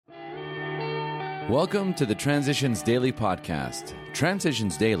Welcome to the Transitions Daily podcast.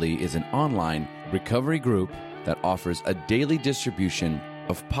 Transitions Daily is an online recovery group that offers a daily distribution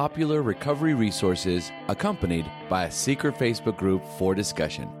of popular recovery resources accompanied by a secret Facebook group for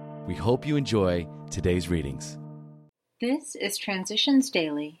discussion. We hope you enjoy today's readings. This is Transitions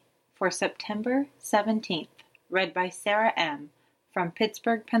Daily for September 17th, read by Sarah M. from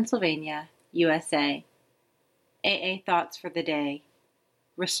Pittsburgh, Pennsylvania, USA. AA Thoughts for the Day.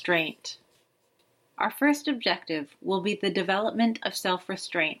 Restraint. Our first objective will be the development of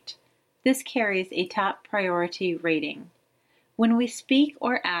self-restraint. This carries a top priority rating. When we speak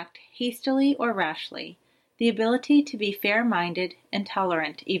or act hastily or rashly, the ability to be fair-minded and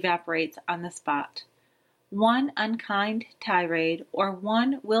tolerant evaporates on the spot. One unkind tirade or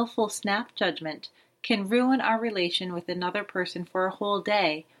one willful snap judgment can ruin our relation with another person for a whole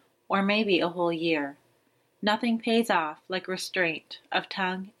day or maybe a whole year. Nothing pays off like restraint of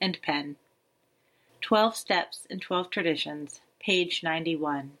tongue and pen. 12 Steps and 12 Traditions, page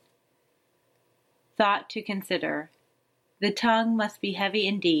 91. Thought to consider. The tongue must be heavy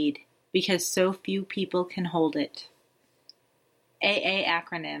indeed, because so few people can hold it. AA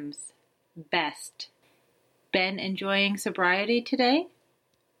acronyms. BEST. Been enjoying sobriety today?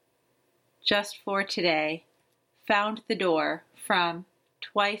 Just for today. Found the door from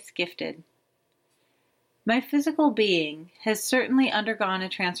Twice Gifted. My physical being has certainly undergone a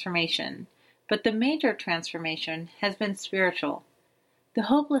transformation, but the major transformation has been spiritual. The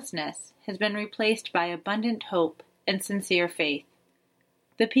hopelessness has been replaced by abundant hope and sincere faith.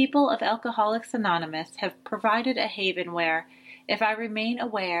 The people of Alcoholics Anonymous have provided a haven where, if I remain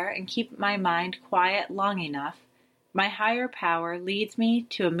aware and keep my mind quiet long enough, my higher power leads me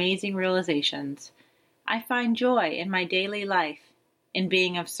to amazing realizations. I find joy in my daily life, in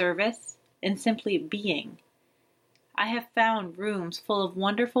being of service, in simply being. I have found rooms full of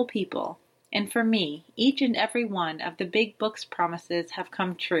wonderful people, and for me, each and every one of the Big Book's promises have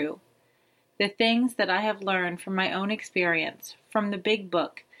come true. The things that I have learned from my own experience, from the Big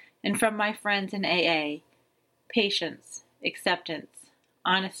Book, and from my friends in AA, patience, acceptance,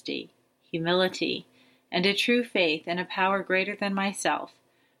 honesty, humility, and a true faith in a power greater than myself,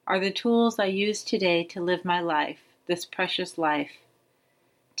 are the tools I use today to live my life, this precious life.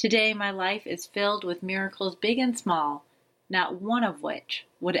 Today my life is filled with miracles big and small, not one of which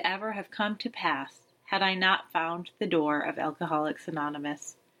would ever have come to pass had I not found the door of Alcoholics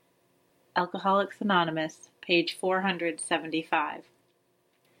Anonymous. Alcoholics Anonymous, page 475.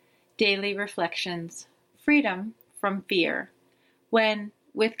 Daily Reflections. Freedom from fear. When,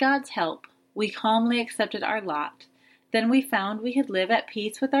 with God's help, we calmly accepted our lot, then we found we could live at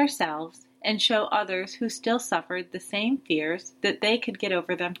peace with ourselves and show others who still suffered the same fears that they could get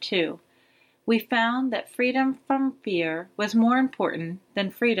over them too. We found that freedom from fear was more important than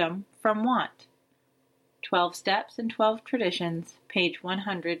freedom from want. 12 Steps and 12 Traditions, page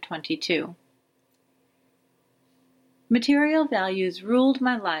 122. Material values ruled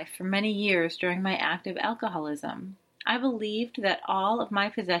my life for many years during my active alcoholism. I believed that all of my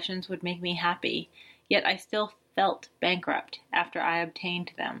possessions would make me happy, yet I still felt bankrupt after I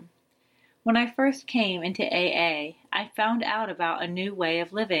obtained them. When I first came into AA, I found out about a new way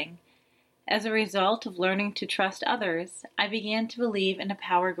of living. As a result of learning to trust others, I began to believe in a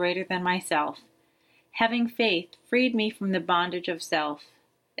power greater than myself. Having faith freed me from the bondage of self.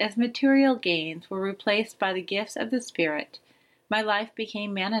 As material gains were replaced by the gifts of the Spirit, my life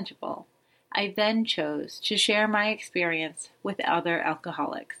became manageable. I then chose to share my experience with other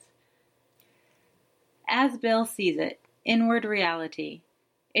alcoholics. As Bill sees it, inward reality.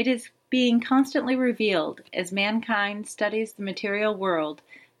 It is being constantly revealed as mankind studies the material world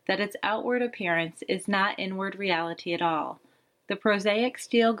that its outward appearance is not inward reality at all. The prosaic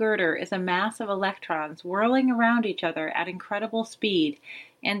steel girder is a mass of electrons whirling around each other at incredible speed,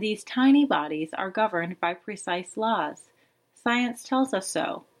 and these tiny bodies are governed by precise laws. Science tells us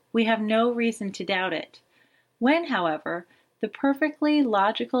so. We have no reason to doubt it. When, however, the perfectly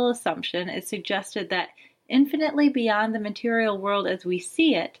logical assumption is suggested that infinitely beyond the material world as we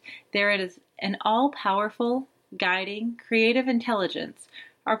see it, there is an all-powerful, guiding, creative intelligence,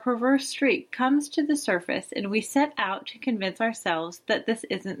 our perverse streak comes to the surface and we set out to convince ourselves that this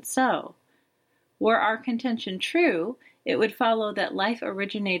isn't so. Were our contention true, it would follow that life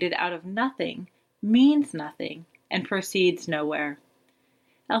originated out of nothing, means nothing, and proceeds nowhere.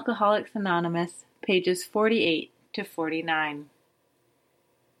 Alcoholics Anonymous, pages 48 to 49.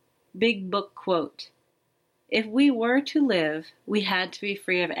 Big Book Quote. If we were to live, we had to be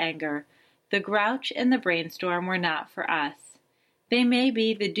free of anger. The grouch and the brainstorm were not for us. They may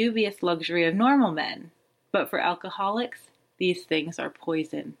be the dubious luxury of normal men, but for alcoholics, these things are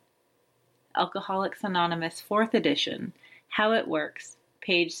poison. Alcoholics Anonymous 4th edition, How It Works,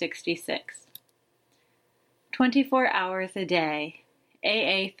 page 66. 24 hours a day.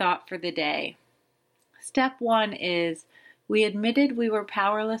 AA Thought for the Day. Step 1 is, we admitted we were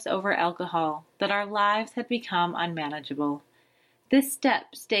powerless over alcohol, that our lives had become unmanageable. This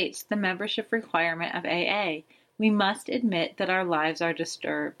step states the membership requirement of AA. We must admit that our lives are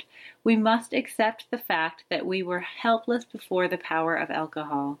disturbed. We must accept the fact that we were helpless before the power of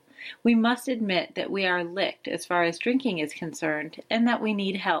alcohol. We must admit that we are licked as far as drinking is concerned, and that we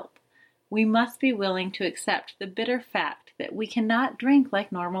need help. We must be willing to accept the bitter fact that we cannot drink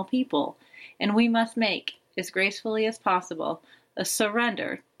like normal people, and we must make, as gracefully as possible, a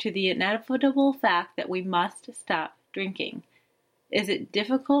surrender to the inevitable fact that we must stop drinking. Is it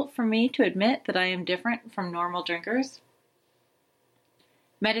difficult for me to admit that I am different from normal drinkers?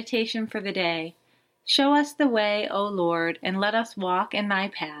 Meditation for the day. Show us the way, O Lord, and let us walk in thy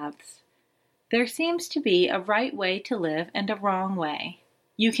paths. There seems to be a right way to live and a wrong way.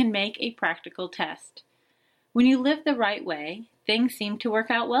 You can make a practical test. When you live the right way, things seem to work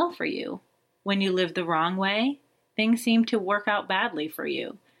out well for you. When you live the wrong way, things seem to work out badly for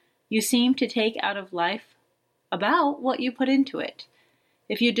you. You seem to take out of life about what you put into it.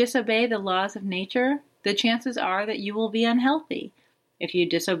 If you disobey the laws of nature, the chances are that you will be unhealthy. If you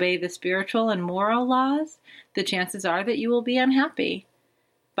disobey the spiritual and moral laws, the chances are that you will be unhappy.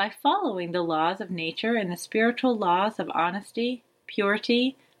 By following the laws of nature and the spiritual laws of honesty,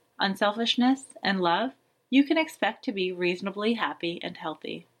 purity, unselfishness, and love, you can expect to be reasonably happy and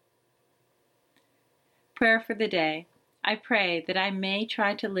healthy. Prayer for the day. I pray that I may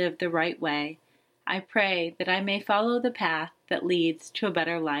try to live the right way. I pray that I may follow the path that leads to a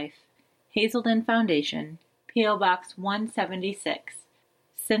better life. Hazelden Foundation, P.O. Box 176,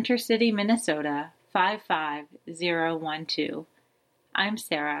 Center City, Minnesota 55012. I'm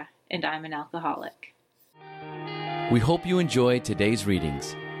Sarah, and I'm an alcoholic. We hope you enjoyed today's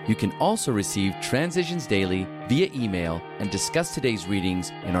readings. You can also receive Transitions Daily via email and discuss today's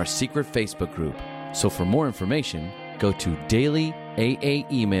readings in our secret Facebook group. So for more information, go to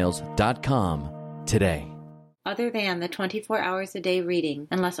dailyaaemails.com today. Other than the 24 hours a day reading,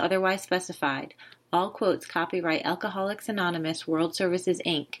 unless otherwise specified, all quotes copyright Alcoholics Anonymous World Services,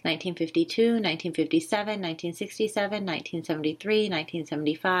 Inc., 1952, 1957, 1967, 1973,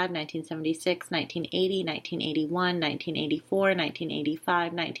 1975, 1976, 1980, 1981, 1984,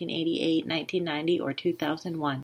 1985, 1988, 1990, or 2001.